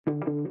We are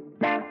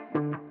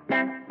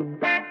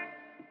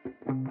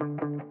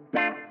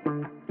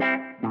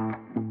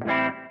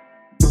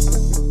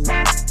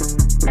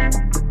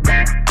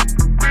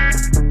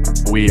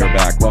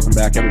back. Welcome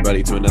back,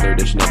 everybody, to another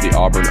edition of the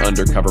Auburn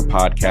Undercover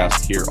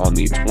Podcast here on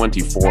the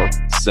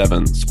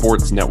 24/7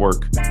 Sports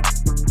Network.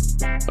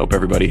 Hope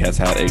everybody has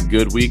had a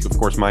good week. Of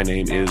course, my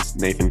name is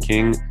Nathan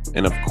King,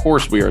 and of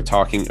course, we are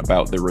talking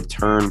about the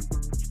return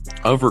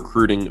of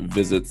recruiting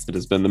visits. It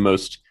has been the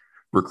most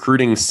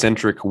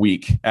recruiting-centric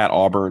week at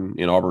Auburn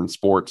in Auburn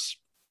sports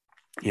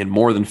in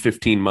more than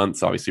 15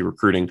 months. Obviously,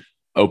 recruiting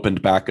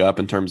opened back up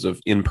in terms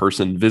of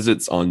in-person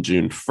visits on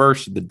June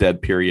 1st. The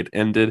dead period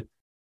ended.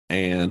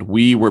 And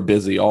we were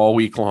busy all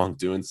week long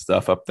doing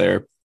stuff up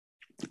there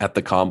at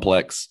the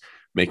complex,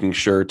 making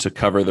sure to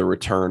cover the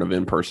return of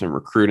in-person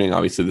recruiting.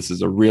 Obviously, this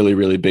is a really,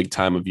 really big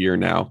time of year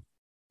now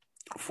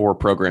for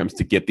programs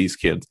to get these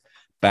kids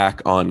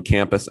back on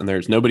campus. And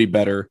there's nobody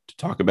better to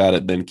talk about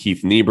it than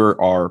Keith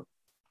Niebuhr, our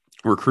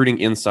recruiting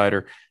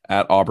insider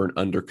at Auburn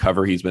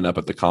Undercover. He's been up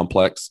at the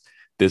complex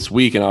this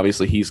week, and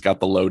obviously he's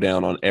got the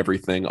lowdown on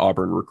everything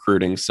Auburn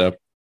recruiting. So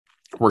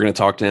we're going to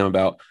talk to him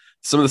about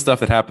some of the stuff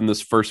that happened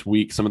this first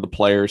week, some of the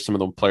players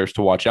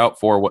to watch out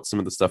for, what some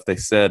of the stuff they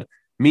said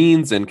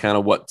means, and kind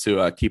of what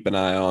to keep an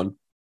eye on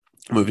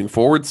moving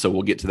forward. So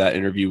we'll get to that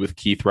interview with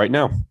Keith right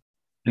now.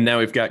 And now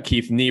we've got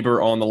Keith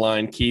Niebuhr on the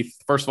line. Keith,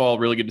 first of all,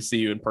 really good to see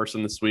you in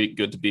person this week.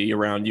 Good to be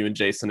around you and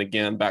Jason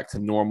again, back to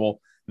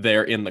normal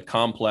there in the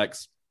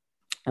complex.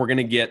 We're going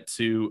to get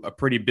to a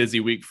pretty busy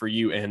week for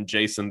you and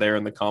Jason there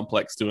in the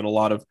complex, doing a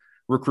lot of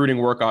recruiting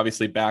work,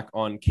 obviously back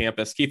on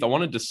campus. Keith, I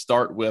wanted to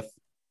start with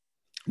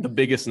the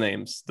biggest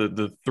names,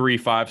 the 3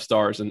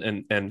 5-stars,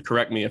 and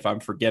correct me if I'm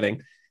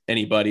forgetting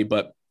anybody,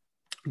 but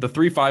the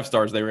 3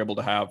 5-stars they were able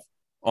to have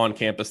on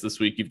campus this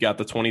week. You've got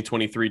the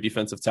 2023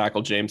 defensive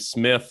tackle James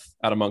Smith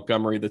out of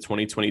Montgomery, the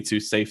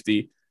 2022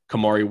 safety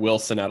Kamari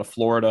Wilson out of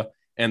Florida,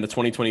 and the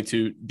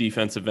 2022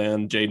 defensive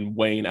end Jaden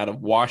Wayne out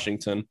of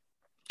Washington.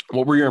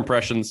 What were your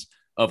impressions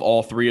of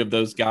all three of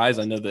those guys?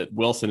 I know that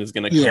Wilson is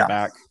going to come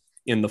back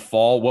in the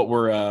fall. What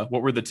were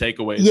the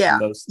takeaways from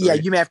those three? Yeah,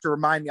 you may have to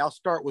remind me. I'll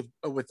start with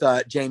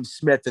James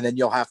Smith, and then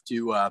you'll have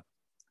to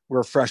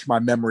refresh my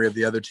memory of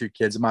the other two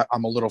kids.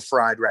 I'm a little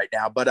fried right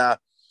now, but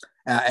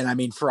and I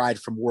mean fried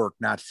from work,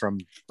 not from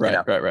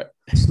right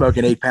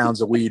smoking 8 pounds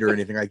of weed or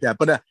anything like that.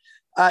 But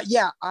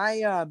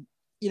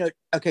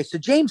okay. So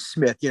James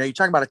Smith, you're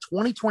talking about a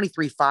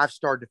 2023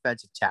 5-star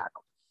defensive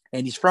tackle,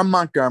 and he's from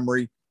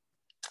Montgomery,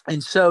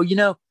 and so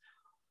a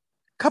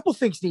couple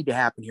things need to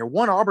happen here.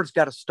 One, Auburn's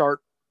got to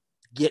start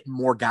getting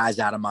more guys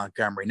out of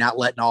Montgomery, not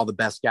letting all the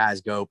best guys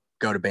go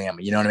to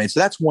Bama. You know what I mean? So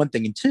that's one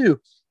thing. And two,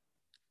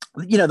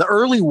 the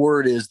early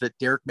word is that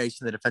Derek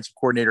Mason, the defensive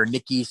coordinator,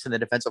 Nick Easton, the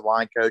defensive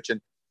line coach, and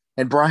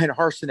Brian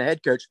Harsin, the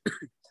head coach,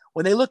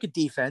 when they look at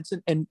defense,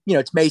 and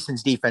it's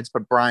Mason's defense,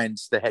 but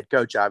Brian's the head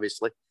coach,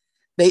 obviously,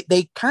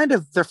 they kind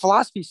of, their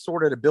philosophy is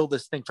sort of to build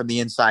this thing from the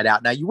inside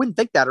out. Now, you wouldn't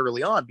think that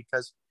early on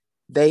because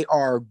they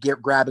are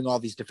grabbing all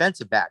these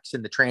defensive backs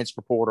in the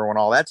transfer portal and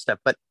all that stuff,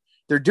 but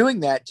they're doing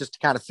that just to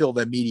kind of fill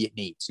the immediate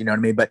needs. You know what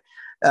I mean? But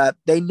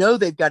they know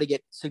they've got to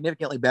get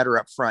significantly better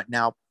up front.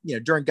 Now,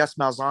 during Gus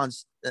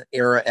Malzahn's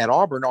era at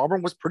Auburn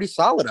was pretty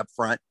solid up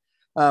front.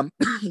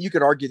 You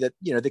could argue that,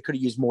 they could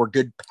have used more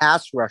good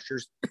pass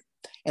rushers.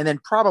 And then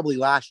probably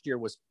last year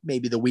was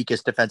maybe the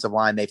weakest defensive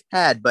line they've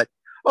had. But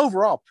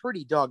overall,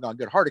 pretty doggone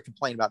good. Hard to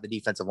complain about the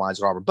defensive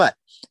lines at Auburn. But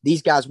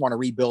these guys want to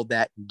rebuild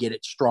that and get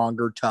it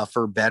stronger,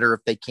 tougher, better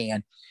if they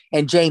can.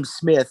 And James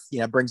Smith,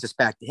 brings us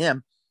back to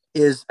him,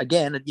 is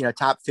again,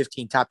 top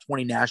 15, top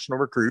 20 national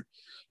recruit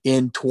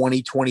in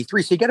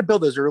 2023. So you got to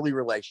build those early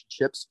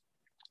relationships.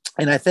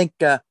 And I think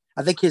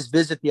his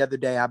visit the other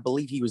day, I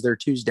believe he was there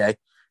Tuesday,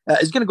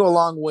 is going to go a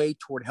long way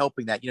toward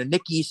helping that.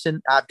 Nick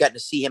Easton, I've gotten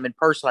to see him in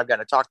person. I've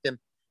gotten to talk to him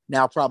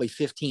now probably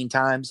 15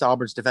 times,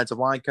 Auburn's defensive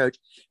line coach.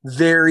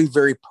 Very,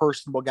 very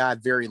personable guy,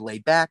 very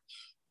laid back.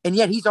 And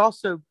yet he's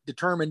also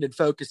determined and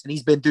focused, and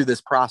he's been through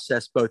this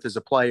process both as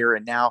a player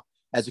and now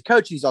as a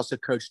coach. He's also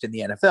coached in the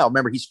NFL.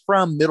 Remember, he's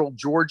from Middle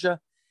Georgia,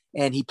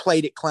 and he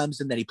played at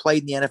Clemson, then he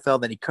played in the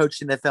NFL, then he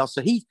coached in the NFL.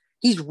 So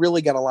he's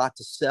really got a lot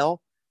to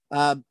sell.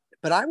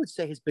 But I would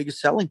say his biggest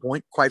selling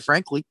point, quite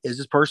frankly, is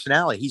his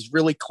personality. He's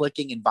really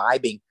clicking and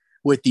vibing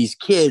with these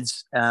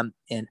kids. And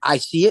I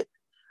see it.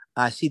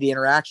 I see the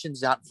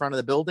interactions out in front of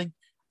the building.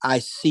 I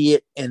see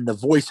it in the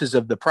voices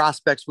of the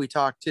prospects we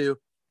talk to,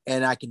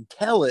 and I can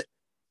tell it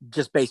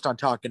just based on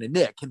talking to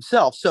Nick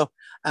himself. So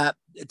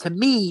to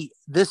me,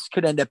 this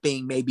could end up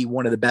being maybe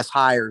one of the best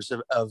hires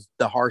of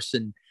the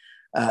Harsin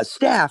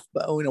staff,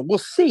 but we'll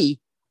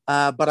see.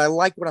 But I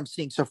like what I'm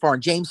seeing so far.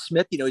 And James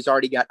Smith, he's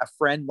already got a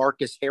friend,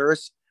 Marcus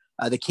Harris,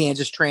 the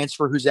Kansas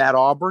transfer who's at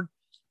Auburn.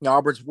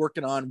 Auburn's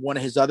working on one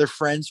of his other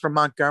friends from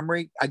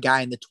Montgomery, a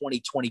guy in the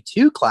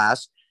 2022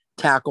 class,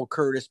 tackle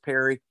Curtis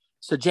Perry.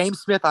 So James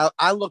Smith,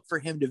 I look for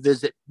him to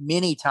visit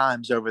many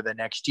times over the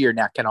next year.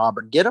 Now, can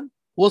Auburn get him?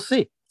 We'll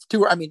see.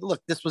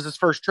 Look, this was his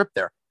first trip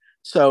there.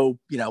 So,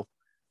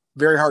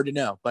 very hard to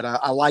know, but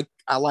I like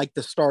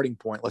the starting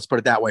point. Let's put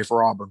it that way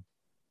for Auburn.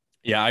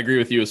 Yeah, I agree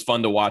with you. It's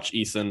fun to watch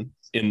Eason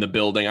in the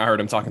building. I heard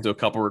him talking to a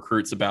couple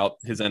recruits about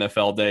his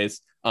NFL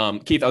days.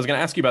 Keith, I was going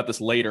to ask you about this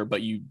later,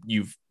 but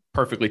you've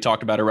perfectly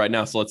talked about it right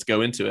now. So let's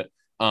go into it.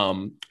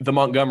 The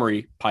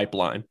Montgomery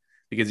pipeline,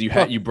 because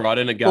you brought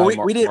in a guy, We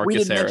Marcus didn't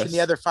mention the Harris.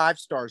 other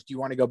 5-stars. Do you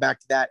want to go back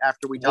to that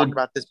after we talk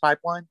about this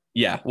pipeline?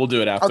 Yeah, we'll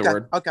do it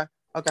afterward. Okay.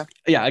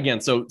 Yeah,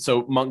 again, so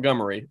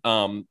Montgomery.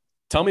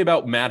 Tell me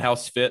about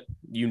Madhouse Fit.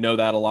 You know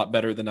that a lot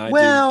better than I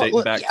do,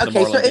 dating back to the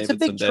Marlon so it's Davidson a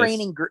big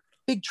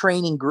days.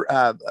 training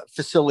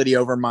facility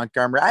over in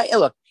Montgomery.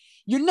 Look,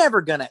 you're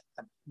never gonna.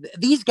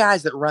 These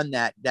guys that run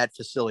that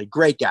facility,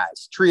 great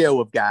guys, trio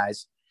of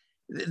guys.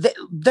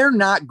 They're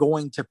not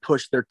going to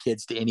push their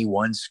kids to any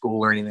one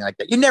school or anything like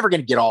that. You're never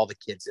going to get all the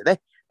kids there.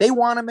 They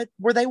want them at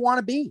where they want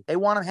to be. They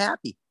want them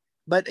happy.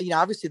 But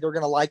obviously they're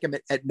going to like them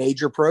at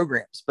major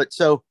programs. But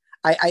so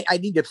I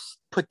need to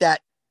put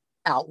that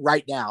out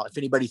right now. If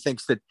anybody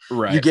thinks that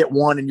you get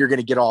one and you're going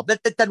to get all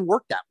that doesn't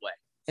work that way,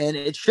 and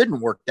it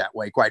shouldn't work that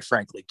way. Quite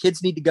frankly,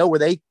 kids need to go where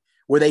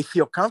they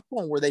feel comfortable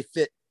and where they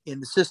fit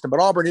in the system. But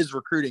Auburn is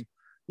recruiting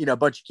a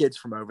bunch of kids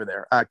from over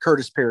there.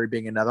 Curtis Perry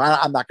being another.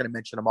 I'm not going to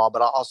mention them all,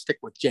 but I'll stick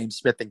with James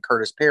Smith and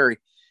Curtis Perry.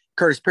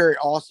 Curtis Perry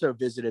also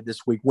visited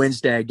this week,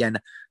 Wednesday, again,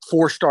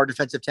 4-star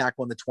defensive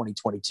tackle in the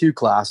 2022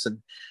 class. And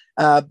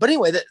but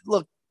anyway,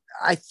 look,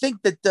 I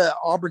think that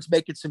Auburn's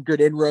making some good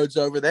inroads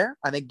over there.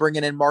 I think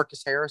bringing in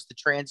Marcus Harris, the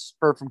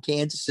transfer from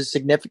Kansas, is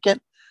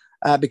significant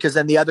because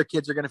then the other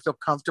kids are going to feel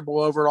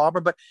comfortable over at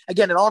Auburn. But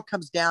again, it all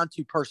comes down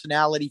to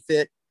personality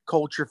fit,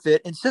 culture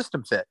fit, and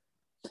system fit.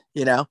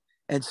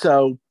 And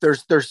so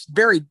there's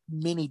very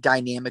many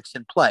dynamics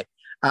in play.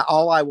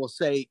 All I will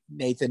say,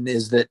 Nathan,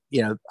 is that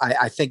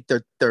I think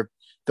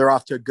they're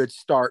off to a good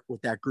start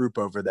with that group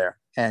over there.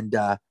 And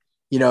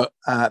you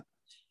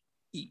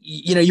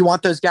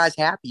want those guys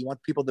happy. You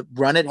want people that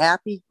run it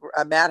happy.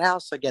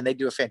 Madhouse, again, they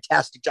do a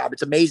fantastic job.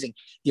 It's amazing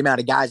the amount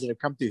of guys that have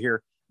come through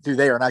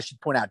there. And I should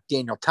point out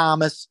Daniel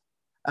Thomas,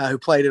 who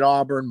played at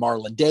Auburn,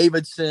 Marlon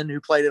Davidson, who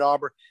played at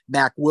Auburn,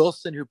 Mac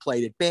Wilson, who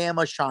played at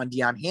Bama, Sean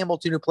Dion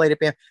Hamilton, who played at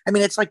Bama. I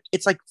mean, it's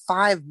like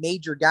 5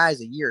 major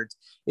guys a year.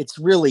 It's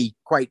really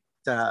quite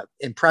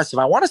impressive.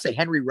 I want to say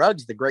Henry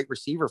Ruggs, the great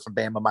receiver from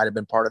Bama, might have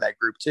been part of that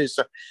group too.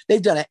 So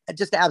they've done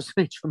just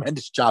absolutely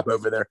tremendous job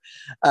over there.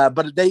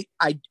 But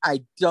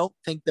I don't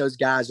think those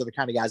guys are the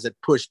kind of guys that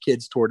push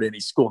kids toward any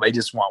school. They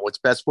just want what's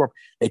best for them.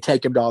 They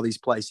take them to all these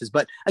places.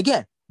 But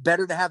again,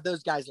 better to have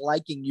those guys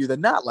liking you than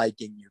not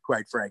liking you,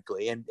 quite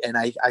frankly. And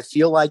I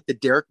feel like the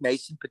Derek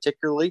Mason,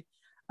 particularly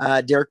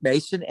Derek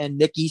Mason and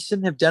Nick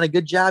Eason, have done a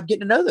good job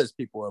getting to know those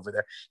people over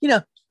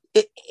there.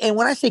 And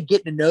when I say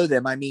getting to know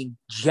them, I mean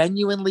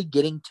genuinely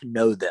getting to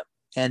know them.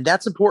 And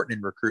that's important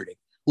in recruiting,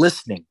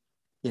 listening,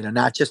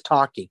 not just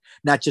talking,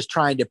 not just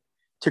trying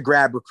to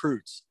grab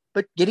recruits,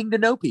 but getting to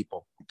know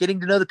people, getting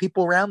to know the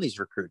people around these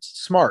recruits.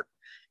 Smart.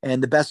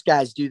 And the best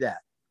guys do that.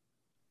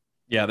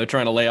 Yeah, they're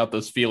trying to lay out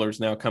those feelers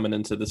now coming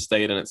into the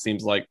state, and it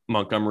seems like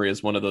Montgomery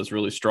is one of those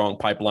really strong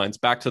pipelines.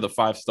 Back to the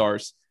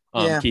 5-stars,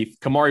 Keith,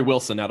 Kamari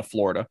Wilson out of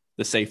Florida,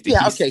 the safety.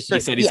 Yeah, he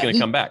said he's going to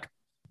come back.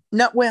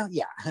 No, well,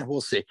 yeah,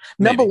 we'll see.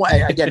 Number one,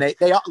 again,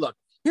 they all look.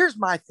 Here's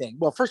my thing.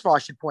 Well, first of all, I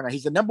should point out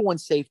he's the number 1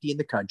 safety in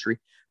the country.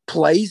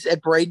 Plays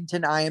at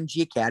Bradenton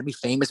IMG Academy,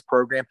 famous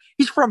program.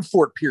 He's from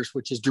Fort Pierce,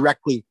 which is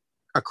directly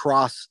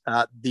across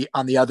on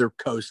the other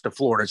coast of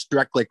Florida. It's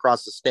directly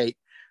across the state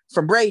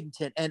from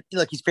Bradenton. And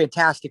look, he's a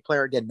fantastic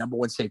player. Again, number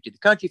 1 safety in the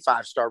country,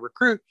 5-star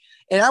recruit.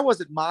 And I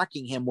wasn't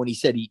mocking him when he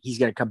said he's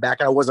going to come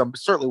back. And I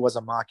certainly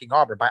wasn't mocking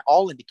Auburn. By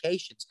all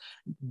indications,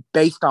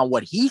 based on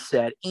what he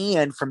said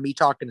and from me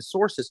talking to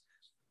sources,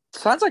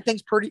 sounds like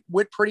things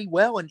went pretty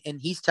well. And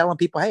he's telling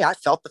people, hey, I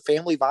felt the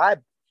family vibe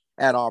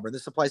at Auburn.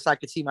 This is a place I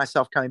could see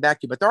myself coming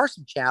back to. But there are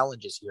some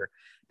challenges here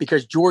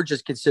because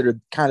Georgia's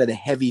considered kind of the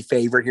heavy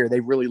favorite here.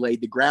 They really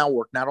laid the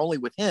groundwork, not only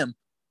with him,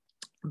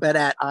 but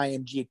at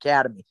IMG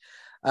Academy.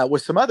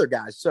 With some other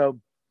guys. So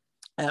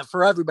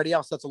for everybody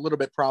else, that's a little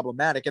bit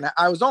problematic. And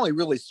I was only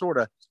really sort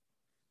of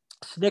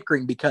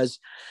snickering because,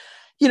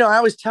 I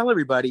always tell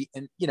everybody,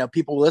 and,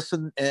 people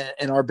listen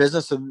in our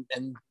business and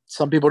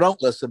some people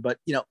don't listen, but,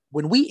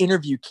 when we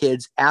interview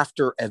kids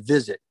after a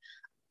visit,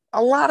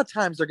 a lot of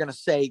times they're going to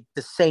say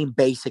the same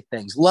basic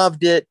things.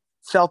 Loved it,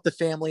 felt the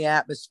family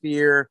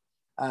atmosphere,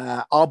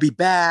 I'll be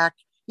back,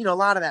 a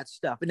lot of that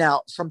stuff. And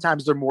now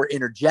sometimes they're more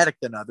energetic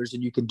than others,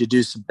 and you can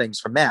deduce some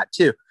things from that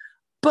too.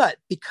 But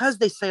because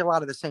they say a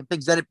lot of the same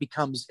things, then it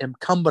becomes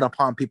incumbent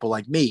upon people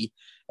like me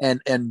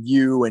and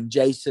you and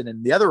Jason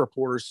and the other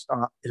reporters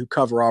who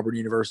cover Auburn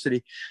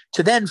University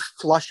to then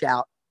flush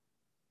out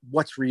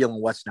what's real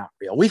and what's not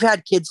real. We've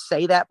had kids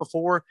say that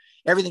before.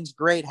 Everything's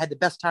great, had the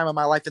best time of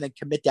my life, and then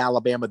commit to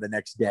Alabama the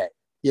next day.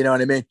 You know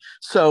what I mean?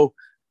 So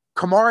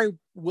Kamari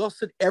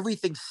Wilson,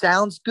 everything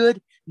sounds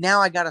good.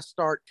 Now I got to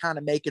start kind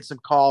of making some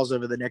calls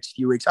over the next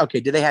few weeks. Okay,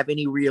 do they have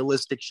any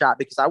realistic shot?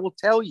 Because I will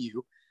tell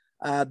you,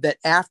 that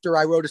after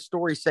I wrote a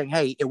story saying,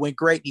 hey, it went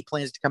great and he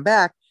plans to come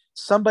back,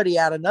 somebody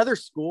at another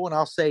school, and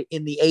I'll say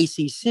in the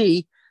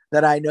ACC,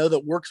 that I know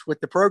that works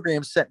with the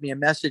program sent me a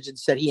message and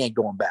said he ain't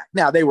going back.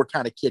 Now, they were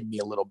kind of kidding me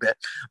a little bit,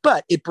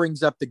 but it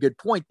brings up the good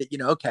point that,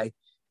 okay,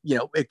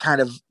 it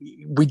kind of,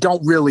 we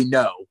don't really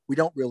know. We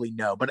don't really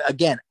know. But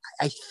again,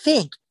 I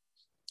think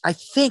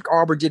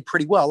Auburn did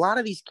pretty well. A lot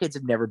of these kids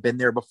have never been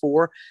there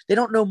before. They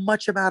don't know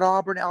much about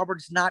Auburn.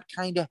 Auburn's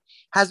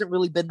hasn't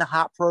really been the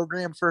hot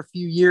program for a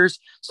few years.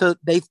 So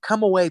they've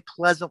come away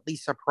pleasantly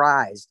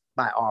surprised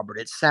by Auburn.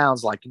 It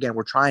sounds like, again,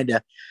 we're trying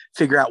to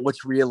figure out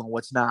what's real and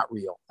what's not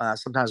real.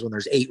 Sometimes when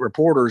there's 8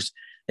 reporters,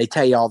 they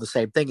tell you all the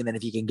same thing. And then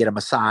if you can get them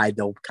aside,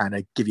 they'll kind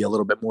of give you a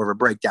little bit more of a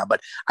breakdown.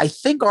 But I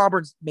think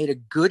Auburn's made a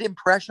good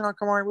impression on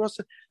Kamari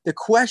Wilson. The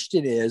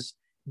question is,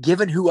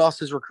 given who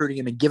else is recruiting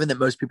him and given that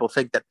most people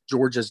think that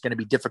Georgia is going to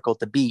be difficult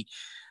to beat,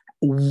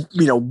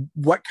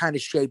 what kind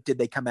of shape did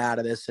they come out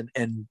of this?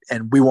 And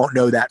we won't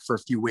know that for a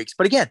few weeks.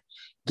 But again,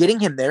 getting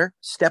him there,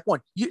 step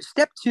one.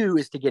 Step two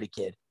is to get a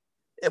kid.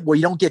 Well,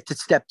 you don't get to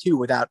step 2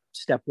 without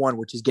step 1,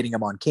 which is getting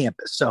them on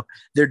campus. So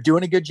they're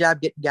doing a good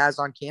job getting guys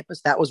on campus.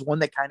 That was one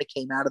that kind of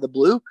came out of the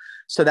blue.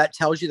 So that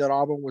tells you that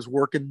Auburn was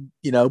working,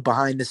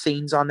 behind the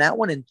scenes on that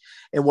one. And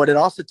what it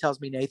also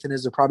tells me, Nathan,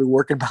 is they're probably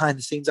working behind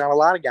the scenes on a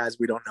lot of guys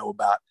we don't know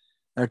about.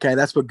 Okay.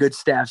 That's what good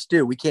staffs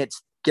do. We can't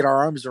get our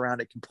arms around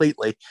it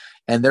completely.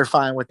 And they're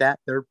fine with that.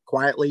 They're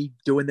quietly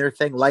doing their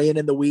thing, laying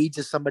in the weeds,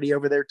 as somebody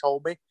over there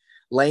told me,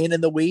 laying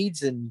in the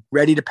weeds and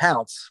ready to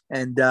pounce.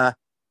 And,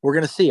 we're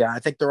going to see. I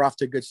think they're off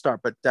to a good start.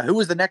 But who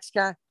was the next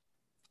guy?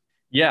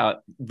 Yeah,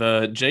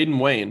 the Jaden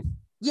Wayne.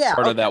 Yeah.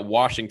 Part of that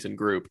Washington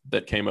group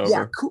that came over.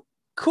 Yeah,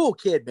 cool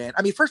kid, man.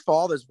 I mean, first of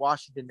all, there's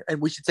Washington,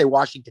 and we should say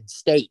Washington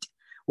State,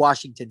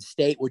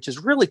 which is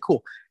really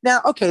cool.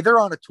 Now, okay, they're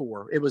on a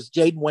tour. It was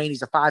Jaden Wayne.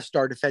 He's a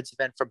 5-star defensive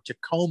end from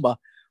Tacoma,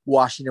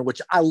 Washington, which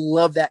I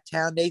love that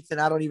town, Nathan.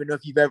 I don't even know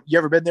if you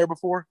ever been there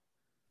before.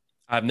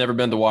 I've never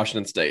been to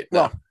Washington State.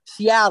 No. Well,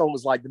 Seattle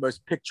was like the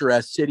most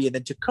picturesque city, and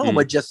then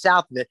Tacoma, just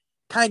south of it,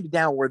 kind of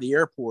down where the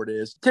airport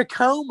is.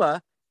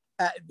 Tacoma,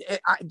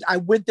 I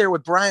went there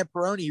with Brian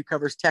Peroni, who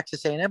covers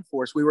Texas A&M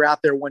for us. We were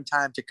out there one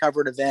time to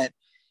cover an event,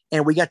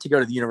 and we got to go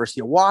to the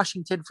University of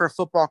Washington for a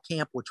football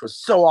camp, which was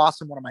so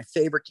awesome. One of my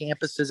favorite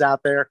campuses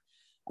out there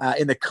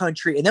in the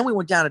country. And then we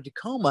went down to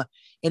Tacoma,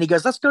 and he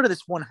goes, let's go to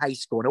this one high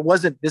school. And it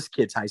wasn't this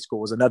kid's high school.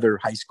 It was another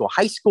high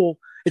school.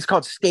 It's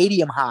called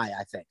Stadium High,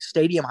 I think.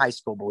 Stadium High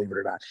School, believe it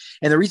or not.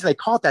 And the reason they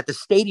call it that, the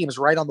stadium is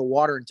right on the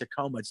water in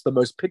Tacoma. It's the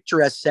most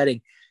picturesque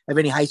setting of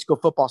any high school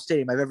football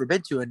stadium I've ever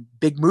been to. And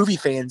big movie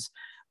fans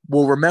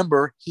will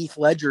remember Heath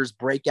Ledger's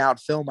breakout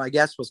film, I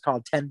guess, was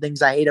called 10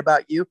 Things I Hate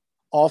About You,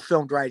 all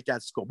filmed right at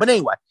that school. But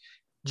anyway,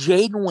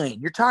 Jaden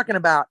Wayne, you're talking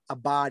about a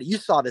body. You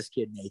saw this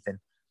kid, Nathan.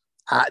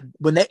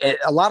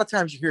 A lot of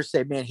times you hear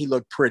say, man, he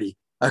looked pretty.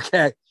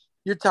 Okay.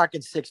 You're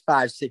talking 6'5",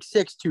 6'6",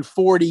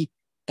 240,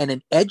 and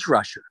an edge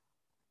rusher.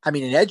 I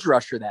mean, an edge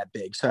rusher that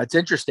big. So it's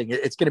interesting.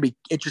 It's going to be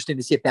interesting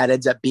to see if that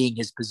ends up being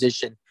his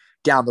position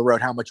down the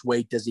road. How much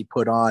weight does he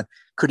put on?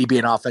 Could he be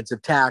an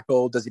offensive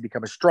tackle? Does he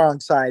become a strong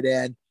side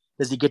end?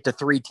 Does he get to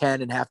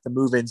 310 and have to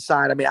move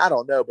inside? I mean, I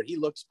don't know, but he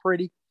looks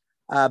pretty.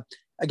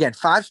 Again,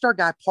 5-star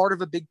guy, part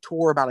of a big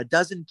tour, about a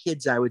dozen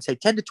kids, I would say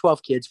 10 to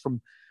 12 kids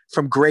from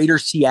greater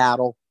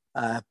Seattle,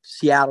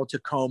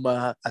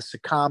 Tacoma,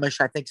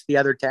 Sakkamish, I think is the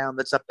other town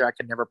that's up there. I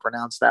can never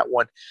pronounce that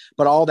one,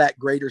 but all that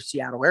greater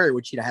Seattle area,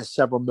 which, has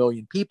several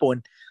million people.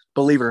 And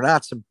believe it or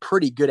not, some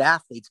pretty good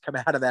athletes come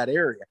out of that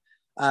area.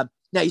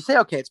 Now you say,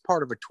 okay, it's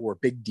part of a tour.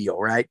 Big deal,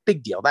 right?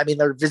 Big deal. I mean,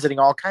 they're visiting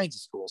all kinds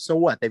of schools. So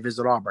what? They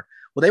visit Auburn.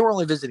 Well, they were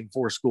only visiting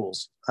 4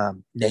 schools,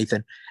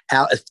 Nathan,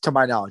 to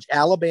my knowledge: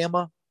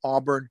 Alabama,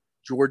 Auburn,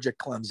 Georgia,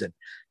 Clemson.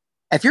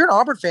 If you're an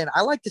Auburn fan,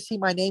 I like to see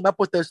my name up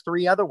with those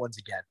 3 other ones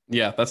again.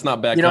 Yeah, that's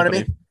not bad. You know what I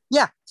mean?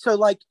 Yeah. So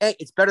hey,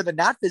 it's better than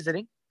not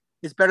visiting.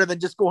 It's better than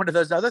just going to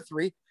those other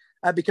 3.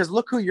 Because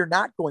look who you're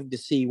not going to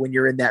see when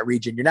you're in that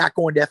region. You're not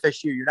going to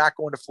FSU. You're not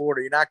going to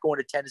Florida. You're not going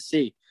to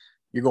Tennessee.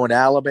 You're going to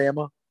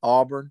Alabama,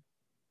 Auburn,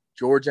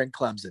 Georgia, and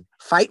Clemson.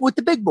 Fight with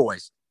the big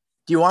boys.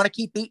 Do you want to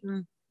keep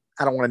beating?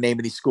 I don't want to name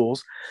any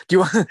schools.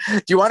 Do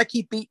you want to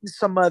keep beating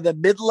some of the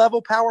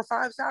mid-level Power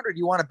 5s out, or do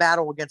you want to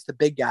battle against the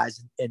big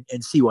guys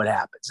and see what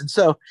happens? And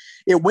so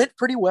it went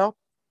pretty well.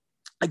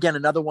 Again,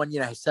 another one, he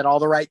said all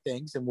the right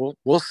things, and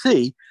we'll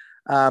see.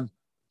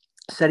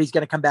 Said he's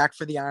going to come back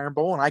for the Iron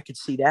Bowl, and I could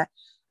see that.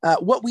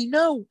 What we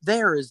know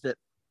there is that,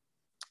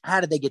 how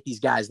did they get these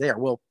guys there?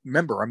 Well,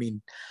 remember,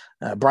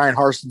 Brian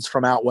Harson's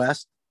from out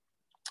west.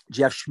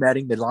 Jeff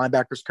Schmedding, the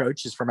linebackers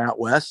coach, is from out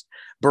west.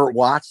 Burt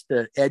Watts,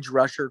 the edge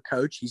rusher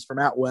coach, he's from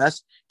out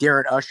west.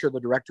 Darren Usher, the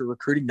director of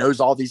recruiting, knows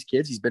all these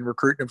kids. He's been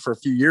recruiting them for a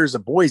few years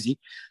at Boise.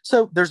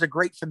 So there's a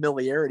great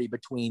familiarity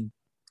between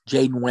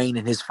Jaden Wayne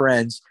and his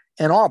friends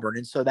and Auburn.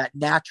 And so it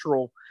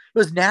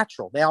was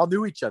natural. They all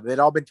knew each other. They'd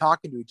all been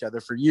talking to each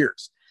other for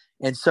years.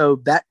 And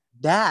so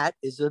that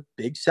is a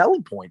big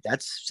selling point.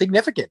 That's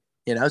significant.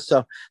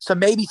 So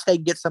maybe they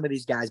can get some of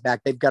these guys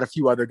back. They've got a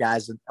few other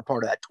guys a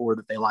part of that tour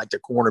that they like to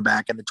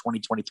cornerback in the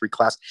 2023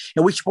 class.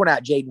 And we should point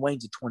out Jaden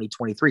Wayne's a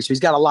 2023. So he's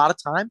got a lot of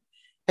time.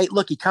 Hey,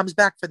 look, he comes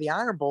back for the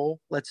Iron Bowl,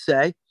 let's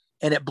say,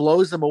 and it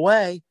blows them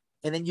away.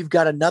 and then you've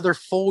got another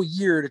full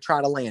year to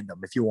try to land him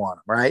if you want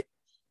him, right?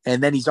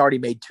 And then he's already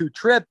made 2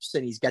 trips,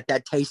 and he's got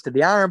that taste of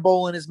the Iron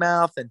Bowl in his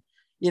mouth, and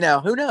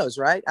who knows,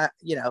 right?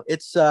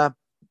 It's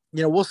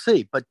we'll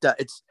see, but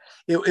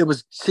it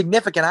was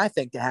significant, I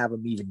think, to have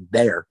him even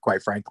there.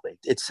 Quite frankly,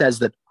 it says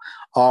that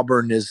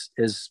Auburn is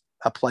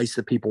a place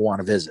that people want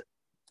to visit.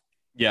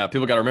 Yeah,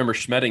 people got to remember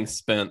Schmedding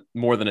spent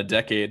more than a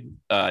decade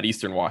at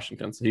Eastern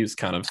Washington, so he was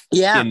kind of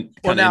in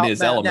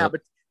his element.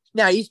 But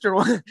now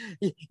Eastern,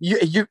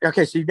 you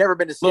okay? So you've never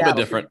been to Seattle. A little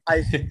bit different.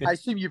 So I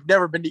assume you've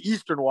never been to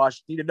Eastern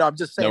Washington. No, I'm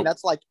just saying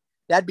that's like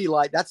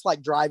that's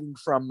like driving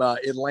from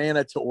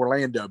Atlanta to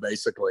Orlando,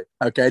 basically.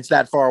 Okay, it's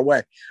that far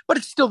away, but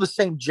it's still the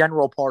same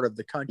general part of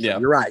the country. Yeah.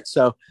 You're right.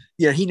 So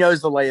he knows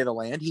the lay of the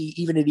land. He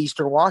even at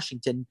Eastern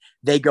Washington,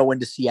 they go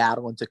into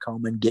Seattle and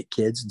Tacoma and get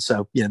kids, and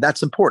so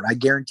that's important. I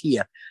guarantee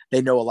you,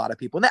 they know a lot of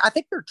people, and I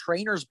think their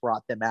trainers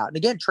brought them out. And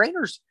again,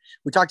 trainers.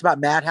 We talked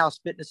about Madhouse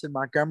Fitness in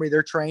Montgomery.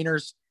 Their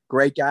trainers,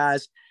 great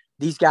guys.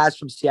 These guys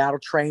from Seattle,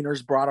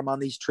 trainers, brought them on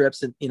these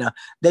trips, and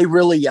they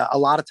really a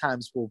lot of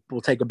times will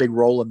take a big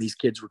role in these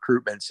kids'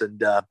 recruitments, and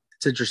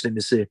it's interesting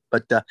to see.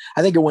 But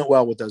I think it went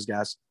well with those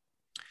guys.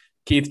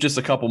 Keith, just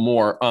a couple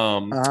more.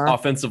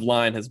 Offensive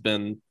line has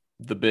been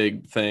the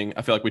big thing.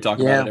 I feel like we talk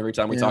about it every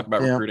time we talk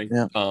about recruiting.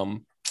 Yeah.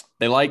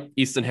 They like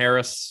Easton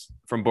Harris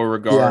from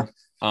Beauregard.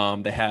 Yeah.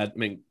 They had,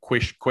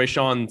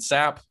 Quayshawn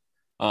Sapp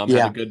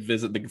had a good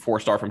visit, the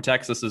 4-star from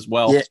Texas as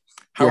well. Yeah.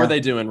 How are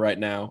they doing right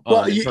now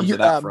in terms of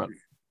that front?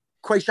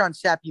 Quayshawn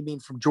Sapp, you mean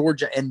from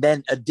Georgia, and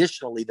then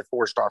additionally the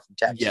 4-star from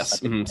Texas. Yes,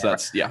 so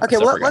that's okay.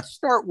 Well, let's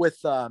start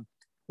with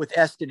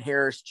Eston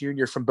Harris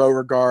Jr. from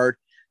Beauregard.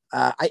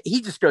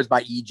 He just goes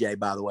by EJ,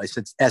 by the way,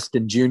 since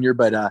Eston Jr.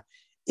 But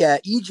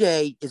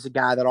EJ is a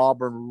guy that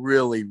Auburn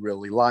really,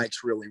 really likes,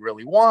 really,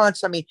 really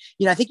wants. I mean,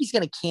 I think he's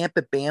going to camp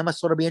at Bama,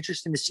 so it'll be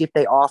interesting to see if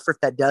they offer.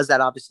 If that does,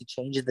 that obviously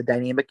changes the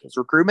dynamic of his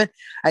recruitment.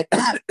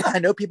 I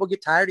know people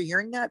get tired of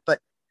hearing that, but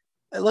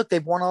look,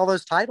 they've won all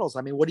those titles.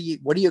 I mean, what do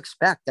you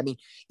expect? I mean,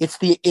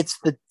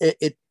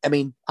 I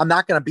mean, I'm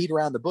not going to beat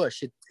around the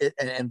bush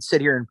and sit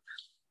here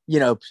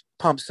and,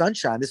 pump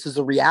sunshine. This is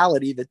a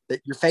reality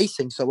that you're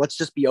facing. So let's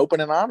just be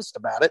open and honest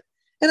about it.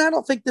 And I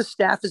don't think the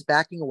staff is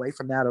backing away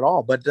from that at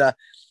all. But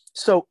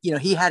so,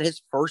 he had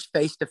his first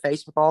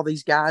face-to-face with all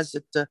these guys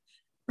at,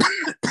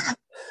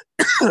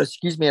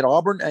 excuse me, at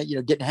Auburn,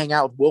 getting to hang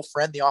out with Will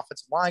Friend, the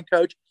offensive line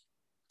coach,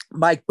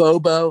 Mike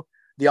Bobo,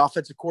 the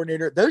offensive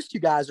coordinator. Those 2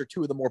 guys are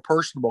 2 of the more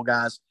personable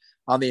guys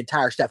on the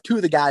entire staff. 2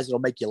 of the guys that'll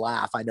make you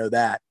laugh. I know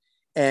that.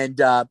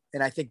 And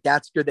I think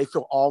that's good. They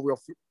feel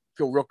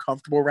real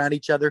comfortable around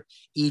each other,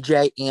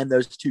 EJ and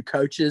those 2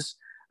 coaches.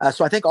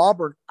 So I think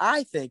Auburn,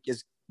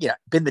 is,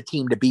 been the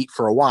team to beat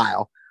for a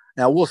while.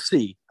 Now we'll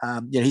see.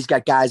 He's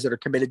got guys that are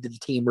committed to the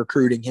team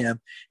recruiting him.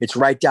 It's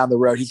right down the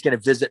road. He's going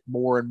to visit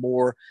more and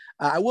more.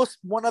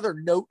 One other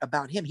note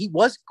about him. He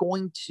was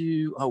going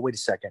to, wait a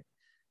second.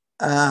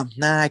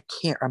 I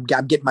can't. I'm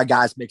getting my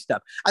guys mixed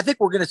up. I think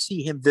we're going to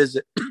see him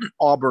visit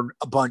Auburn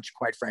a bunch,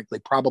 quite frankly,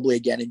 probably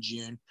again in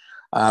June,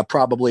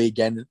 probably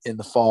again in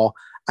the fall.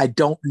 I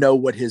don't know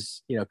what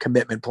his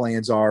commitment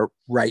plans are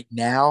right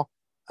now.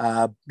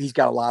 He's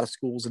got a lot of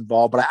schools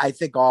involved, but I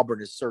think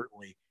Auburn is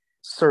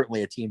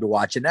certainly a team to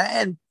watch,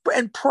 and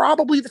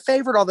probably the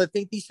favorite. Although I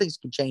think these things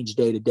can change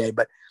day to day,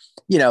 but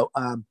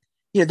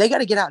they got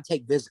to get out and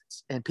take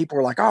visits. And people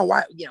are like, oh,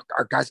 why?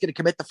 Our guy's going to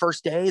commit the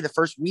first day, the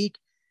first week.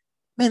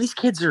 Man, these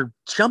kids are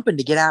jumping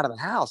to get out of the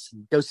house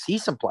and go see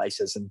some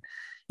places. And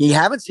you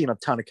haven't seen a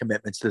ton of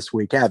commitments this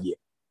week, have you?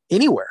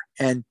 Anywhere.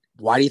 And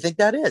why do you think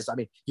that is? I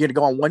mean, you're going to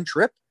go on one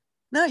trip?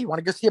 No, you want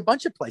to go see a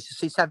bunch of places.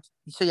 So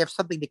you have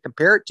something to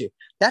compare it to.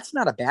 That's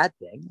not a bad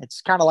thing. It's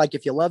kind of like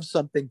if you love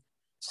something,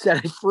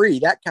 set it free,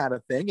 that kind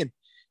of thing. And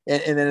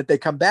then if they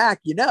come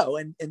back,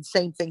 and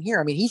same thing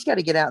here. I mean, he's got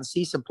to get out and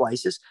see some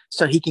places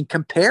so he can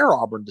compare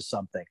Auburn to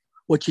something.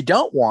 What you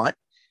don't want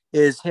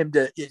is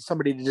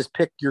somebody to just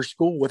pick your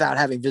school without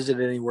having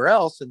visited anywhere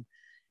else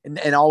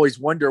and always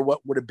wonder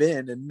what would have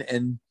been.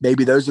 And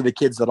maybe those are the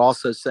kids that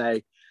also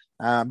say,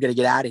 I'm going to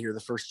get out of here the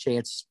first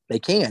chance they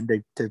can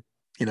to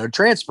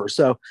transfer.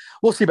 So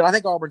we'll see. But I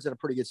think Auburn's in a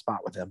pretty good spot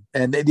with him.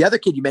 And the other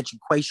kid you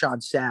mentioned,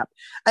 Quayshawn Sapp.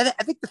 I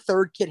think the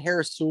third kid,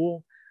 Harris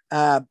Sewell,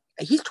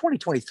 he's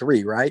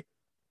 2023, right?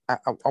 I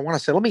want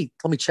to say, let me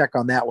check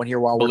on that one here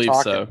while we're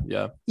talking. So,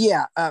 yeah.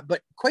 Yeah.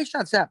 But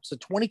Quayshawn Sapp, so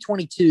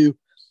 2022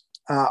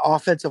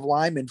 offensive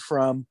lineman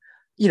from,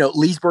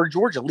 Leesburg,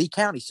 Georgia, Lee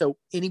County. So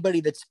anybody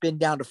that's been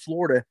down to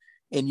Florida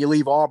and you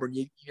leave Auburn,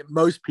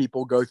 most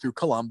people go through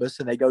Columbus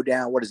and they go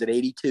down,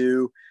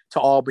 82 to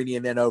Albany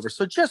and then over.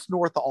 So just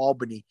north of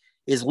Albany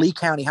is Lee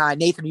County High.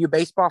 Nathan, are you a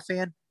baseball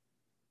fan?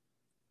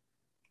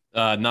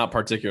 Not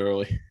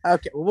particularly.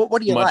 Okay. Well,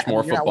 what do you like? Much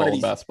more football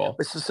and basketball.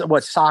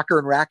 What, soccer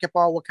and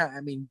racquetball? What kind?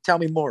 I mean, tell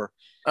me more.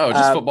 Oh,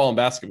 just football and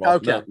basketball.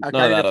 Okay. None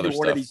of that other stuff.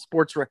 One of these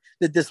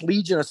this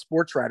legion of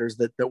sports writers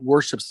that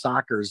worship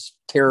soccer is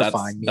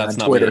terrifying that's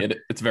me on not Twitter. Me.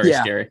 It's very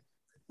scary.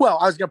 Well,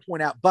 I was going to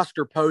point out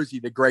Buster Posey,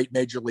 the great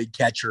major league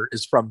catcher,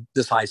 is from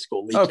this high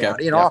school, Lee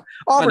County. And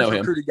Auburn's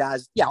recruited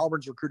guys. Yeah,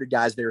 Auburn's recruited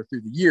guys there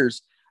through the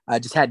years.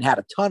 Just hadn't had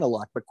a ton of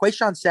luck. But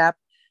Quayshawn Sapp,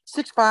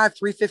 6'5",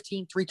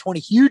 315, 320,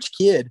 huge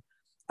kid.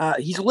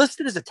 He's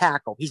listed as a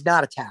tackle. He's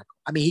not a tackle.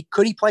 I mean,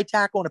 could he play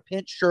tackle in a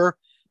pinch? Sure.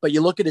 But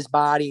you look at his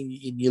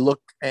body and you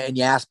look and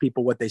you ask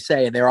people what they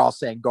say, and they're all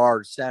saying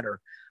guard or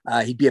center.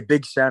 He'd be a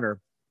big center.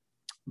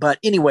 But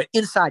anyway,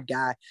 inside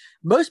guy.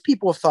 Most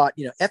people have thought,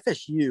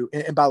 FSU,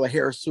 and by the way,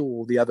 Harris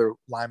Sewell, the other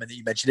lineman that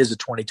you mentioned, is a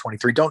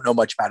 2023. Don't know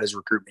much about his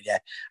recruitment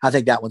yet. I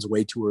think that one's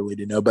way too early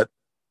to know. But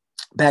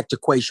back to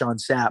Quayshawn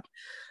Sapp.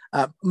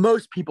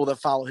 Most people that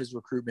follow his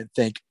recruitment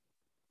think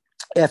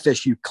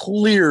FSU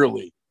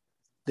clearly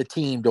the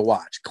team to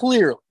watch,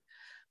 clearly.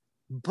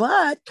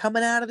 But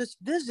coming out of this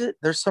visit,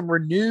 there's some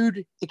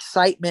renewed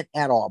excitement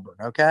at Auburn,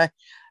 okay?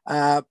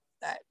 I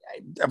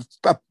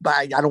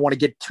don't want to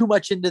get too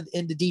much into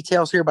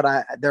details here,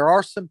 but there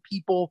are some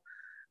people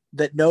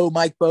that know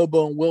Mike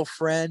Bobo and Will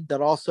Friend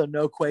that also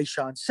know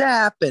Quayshawn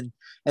Sapp, and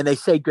they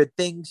say good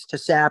things to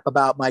Sapp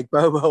about Mike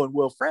Bobo and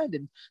Will Friend.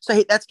 And so,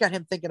 hey, that's got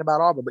him thinking about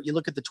Auburn. But you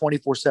look at the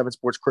 24/7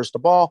 Sports crystal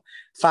ball,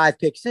 5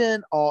 picks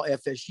in, all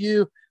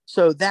FSU.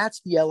 So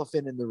that's the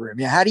elephant in the room.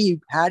 Yeah, how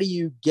do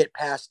you get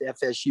past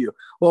FSU?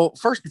 Well,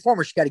 first and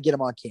foremost, you got to get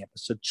them on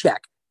campus. So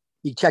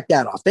you check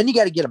that off. Then you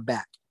got to get them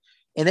back.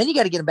 And then you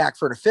got to get him back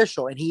for an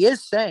official. And he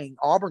is saying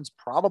Auburn's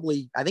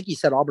I think he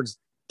said Auburn's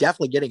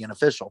definitely getting an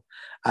official.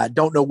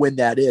 Don't know when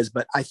that is,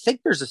 but I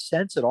think there's a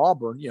sense at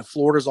Auburn,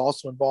 Florida's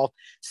also involved.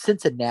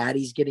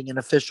 Cincinnati's getting an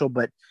official,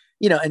 but,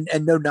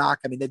 and no knock.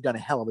 I mean, they've done a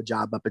hell of a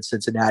job up in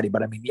Cincinnati,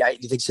 but I mean, yeah,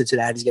 you think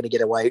Cincinnati's going to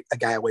get a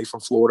guy away from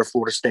Florida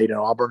State and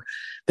Auburn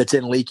that's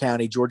in Lee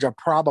County, Georgia?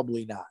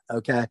 Probably not.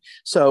 Okay.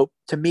 So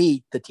to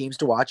me, the teams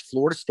to watch,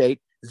 Florida State,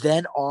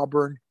 then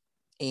Auburn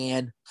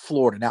and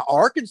Florida. Now,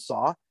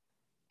 Arkansas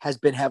has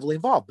been heavily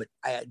involved, but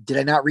did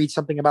I not read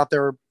something about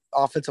their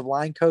offensive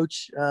line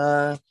coach,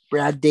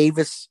 Brad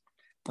Davis?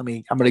 I'm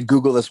going to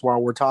Google this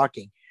while we're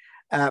talking.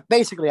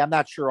 Basically, I'm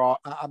not sure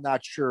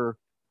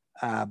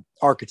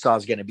Arkansas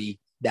is going to be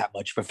that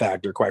much of a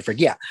factor, quite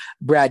frankly. Yeah,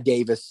 Brad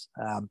Davis,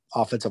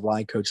 offensive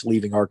line coach,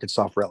 leaving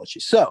Arkansas for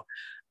LSU. So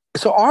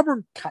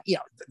Auburn,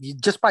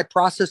 just by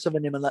process of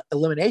an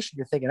elimination,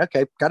 you're thinking,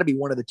 okay, got to be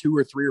one of the 2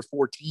 or 3 or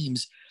 4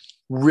 teams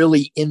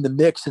really in the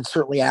mix, and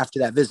certainly after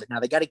that visit.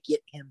 Now they got to get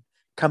him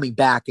coming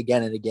back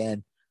again and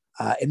again,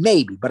 and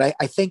maybe. But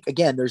I think,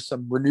 again, there's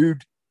some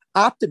renewed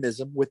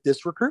optimism with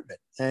this recruitment.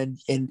 And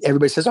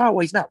everybody says, oh, well,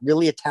 he's not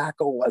really a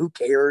tackle. Who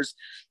cares?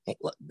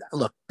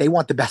 Look, they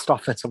want the best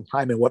offensive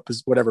lineman,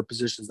 whatever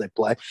positions they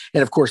play.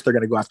 And, of course, they're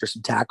going to go after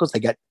some tackles. They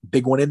got a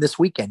big one in this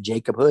weekend,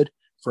 Jacob Hood,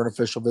 for an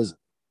official visit.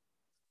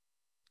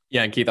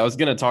 Yeah, and Keith, I was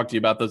going to talk to you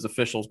about those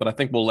officials, but I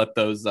think we'll let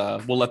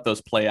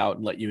those play out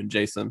and let you and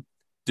Jason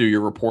do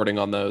your reporting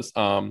on those.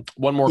 One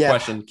more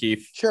question,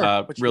 Keith.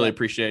 Sure. Really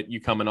appreciate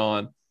you coming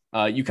on.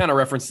 You kind of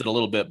referenced it a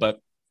little bit, but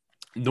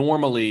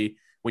normally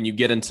when you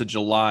get into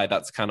July,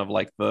 that's kind of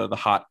like the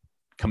hot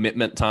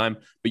commitment time.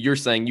 But you're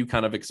saying you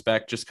kind of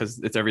expect, just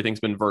because everything's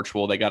been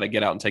virtual, they got to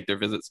get out and take their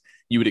visits.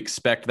 You would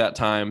expect that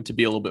time to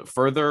be a little bit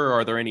further.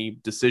 Are there any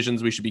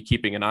decisions we should be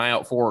keeping an eye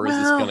out for, or is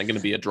this going to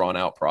be a drawn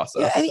out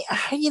process?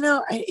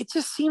 It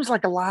just seems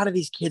like a lot of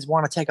these kids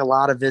want to take a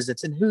lot of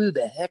visits, and who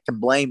the heck can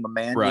blame them,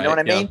 man? Right, you know what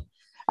I mean?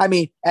 I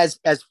mean, as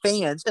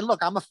fans, and look,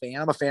 I'm a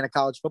fan of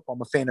college football.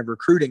 I'm a fan of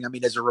recruiting. I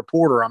mean, as a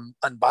reporter, I'm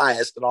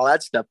unbiased and all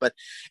that stuff. But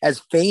as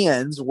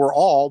fans, we're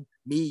all,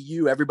 me,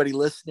 you, everybody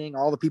listening,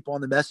 all the people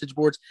on the message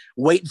boards,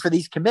 waiting for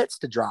these commits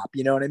to drop.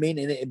 You know what I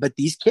mean? But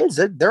these kids,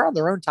 they're on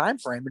their own time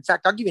frame. In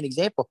fact, I'll give you an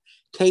example.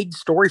 Caden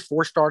Story,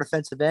 4-star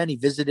defensive end. He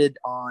visited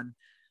on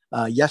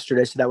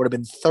yesterday, so that would have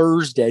been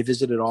Thursday,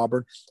 visited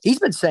Auburn. He's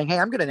been saying, hey,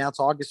 I'm going to announce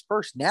August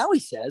 1st. Now he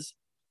says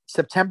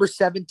September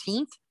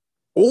 17th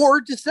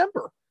or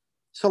December.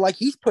 So, like,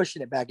 he's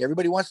pushing it back.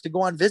 Everybody wants to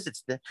go on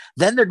visits.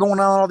 Then they're going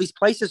on all these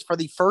places for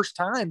the first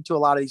time to a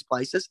lot of these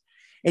places.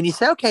 And you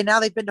say, okay, now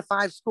they've been to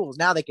 5 schools.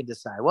 Now they can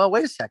decide, well,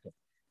 wait a second.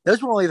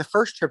 Those were only the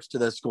first trips to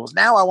those schools.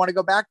 Now I want to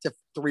go back to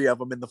 3 of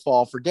them in the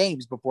fall for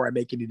games before I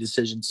make any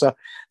decisions. So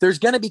there's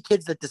going to be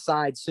kids that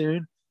decide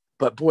soon.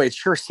 But, boy, it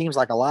sure seems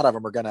like a lot of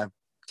them are going to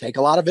take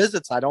a lot of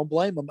visits. I don't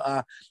blame them.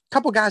 A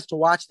couple guys to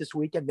watch this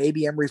weekend,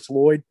 maybe Emory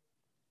Floyd.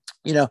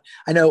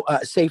 I know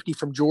safety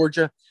from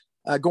Georgia.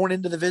 Going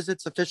into the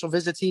official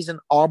visit season,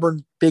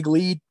 Auburn, big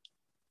lead,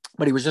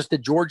 but he was just at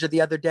Georgia the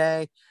other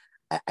day.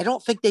 I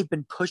don't think they've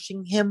been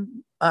pushing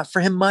him for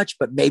him much,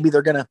 but maybe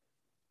they're gonna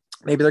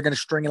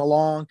string it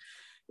along,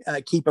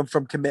 keep him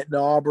from committing to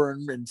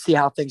Auburn and see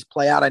how things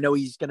play out. I know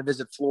he's going to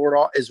visit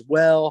Florida as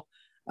well,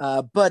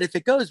 but if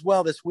it goes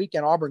well this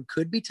weekend, Auburn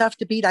could be tough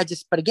to beat.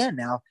 But again,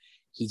 now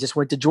he just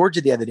went to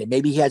Georgia the other day.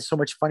 Maybe he had so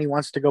much fun he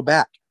wants to go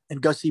back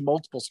and go see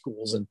multiple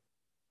schools and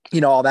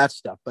all that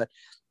stuff, but.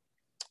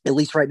 At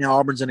least right now,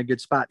 Auburn's in a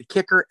good spot. The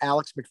kicker,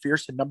 Alex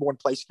McPherson, number 1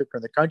 place kicker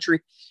in the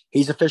country.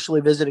 He's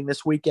officially visiting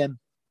this weekend.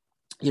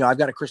 I've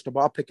got a crystal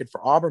ball picking for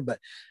Auburn, but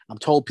I'm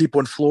told people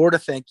in Florida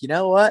think, you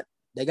know what?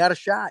 They got a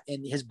shot.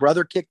 And his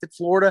brother kicked at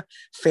Florida.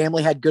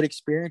 Family had good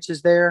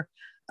experiences there.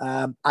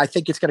 I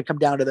think it's going to come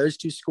down to those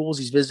 2 schools.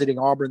 He's visiting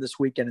Auburn this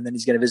weekend, and then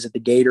he's going to visit the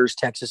Gators,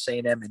 Texas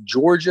A&M, and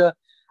Georgia.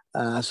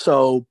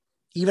 So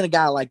even a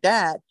guy like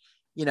that,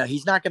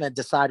 he's not going to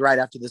decide right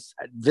after this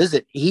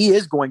visit. He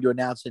is going to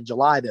announce in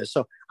July, though.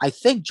 So I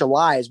think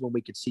July is when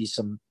we could see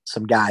some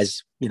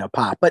guys,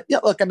 pop. But yeah,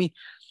 look, I mean,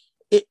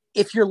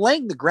 if you're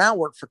laying the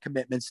groundwork for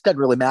commitments, it doesn't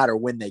really matter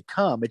when they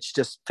come. It's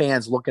just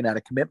fans looking at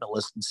a commitment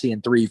list and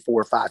seeing 3,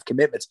 4, 5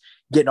 commitments,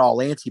 getting all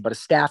antsy. But a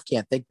staff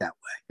can't think that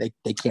way.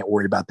 They can't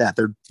worry about that.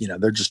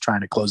 They're just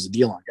trying to close the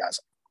deal on guys.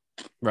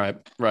 Right.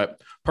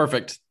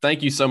 Perfect.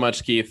 Thank you so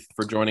much, Keith,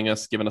 for joining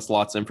us, giving us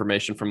lots of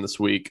information from this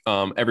week.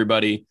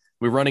 Everybody,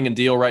 we're running a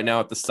deal right now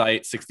at the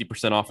site,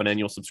 60% off an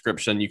annual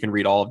subscription. You can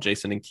read all of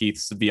Jason and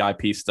Keith's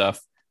VIP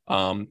stuff.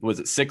 Was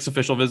it 6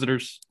 official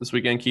visitors this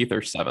weekend, Keith,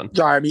 or 7?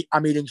 Sorry,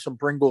 I'm eating some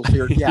Pringles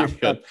here. Yeah,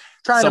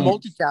 trying to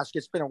multitask.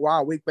 It's been a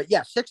wild week, but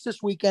yeah, 6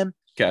 this weekend.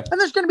 Okay.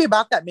 And there's going to be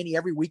about that many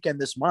every weekend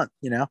this month,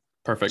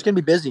 Perfect. It's going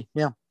to be busy.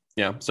 Yeah.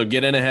 Yeah. So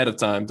get in ahead of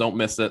time. Don't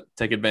miss it.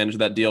 Take advantage of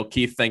that deal.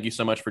 Keith, thank you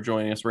so much for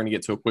joining us. We're going to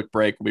get to a quick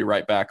break. We'll be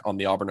right back on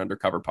the Auburn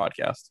Undercover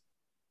podcast.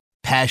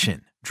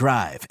 Passion,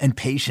 drive, and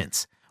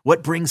patience.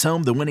 What brings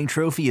home the winning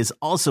trophy is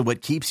also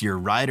what keeps your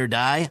ride or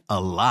die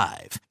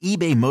alive.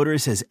 eBay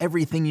Motors has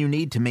everything you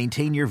need to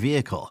maintain your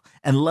vehicle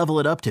and level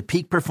it up to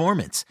peak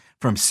performance,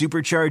 from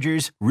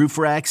superchargers, roof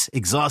racks,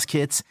 exhaust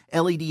kits,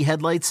 LED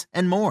headlights,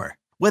 and more.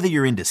 Whether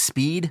you're into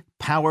speed,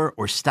 power,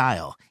 or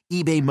style,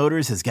 eBay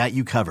Motors has got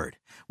you covered.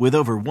 With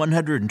over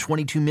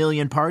 122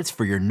 million parts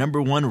for your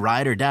number one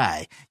ride or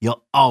die,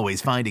 you'll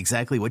always find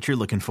exactly what you're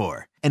looking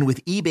for. And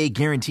with eBay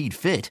Guaranteed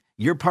Fit,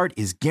 your part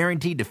is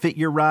guaranteed to fit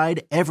your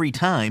ride every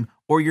time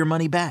or your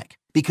money back.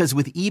 Because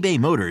with eBay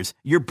Motors,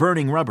 you're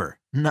burning rubber,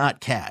 not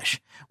cash.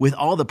 With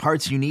all the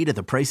parts you need at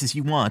the prices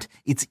you want,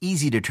 it's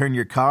easy to turn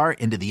your car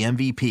into the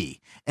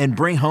MVP and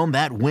bring home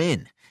that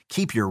win.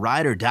 Keep your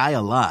ride or die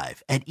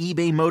alive at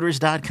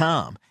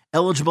ebaymotors.com.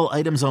 Eligible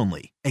items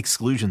only.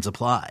 Exclusions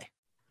apply.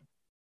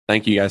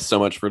 Thank you guys so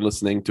much for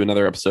listening to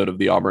another episode of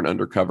the Auburn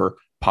Undercover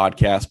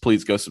podcast.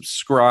 Please go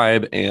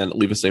subscribe and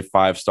leave us a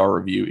 5-star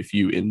review if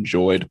you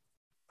enjoyed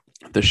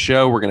the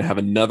show. We're going to have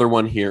another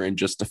one here in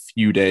just a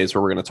few days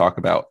where we're going to talk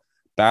about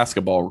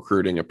basketball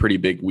recruiting, a pretty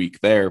big week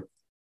there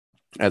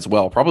as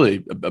well.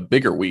 Probably a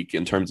bigger week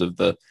in terms of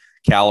the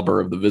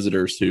caliber of the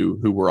visitors who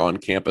were on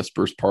campus.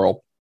 Bruce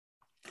Pearl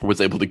was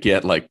able to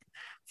get like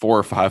 4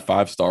 or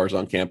 5 stars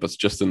on campus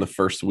just in the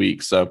first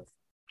week. So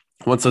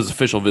once those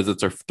official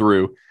visits are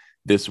through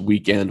this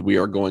weekend, we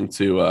are going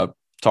to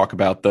talk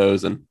about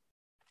those. And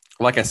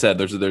like I said,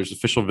 there's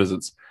official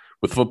visits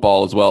with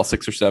football as well,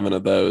 6 or 7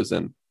 of those,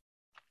 and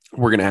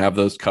we're going to have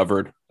those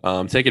covered.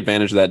 Take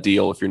advantage of that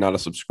deal if you're not a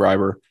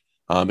subscriber,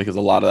 because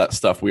a lot of that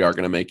stuff we are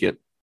going to make it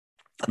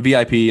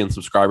VIP and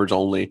subscribers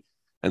only.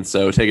 And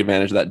so take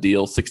advantage of that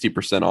deal,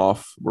 60%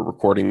 off. We're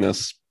recording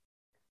this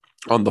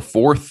on the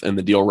 4th, and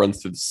the deal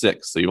runs through the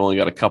 6th. So you've only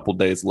got a couple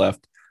days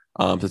left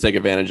to take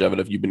advantage of it.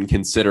 If you've been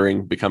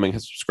considering becoming a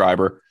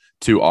subscriber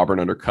to Auburn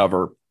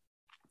Undercover,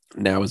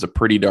 now is a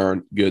pretty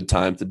darn good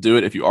time to do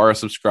it. If you are a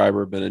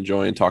subscriber, been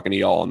enjoying talking to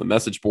y'all on the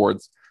message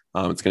boards.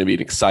 It's going to be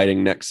an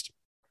exciting next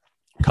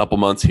couple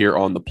months here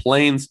on the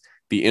Plains.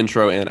 The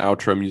intro and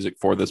outro music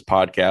for this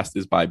podcast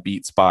is by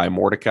Beats by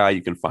Mordecai.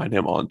 You can find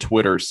him on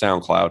Twitter,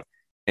 SoundCloud,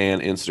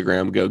 and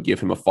Instagram. Go give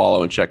him a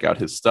follow and check out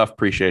his stuff.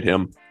 Appreciate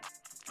him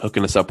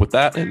hooking us up with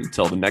that. And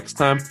until the next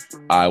time,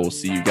 I will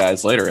see you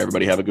guys later.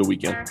 Everybody have a good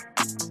weekend.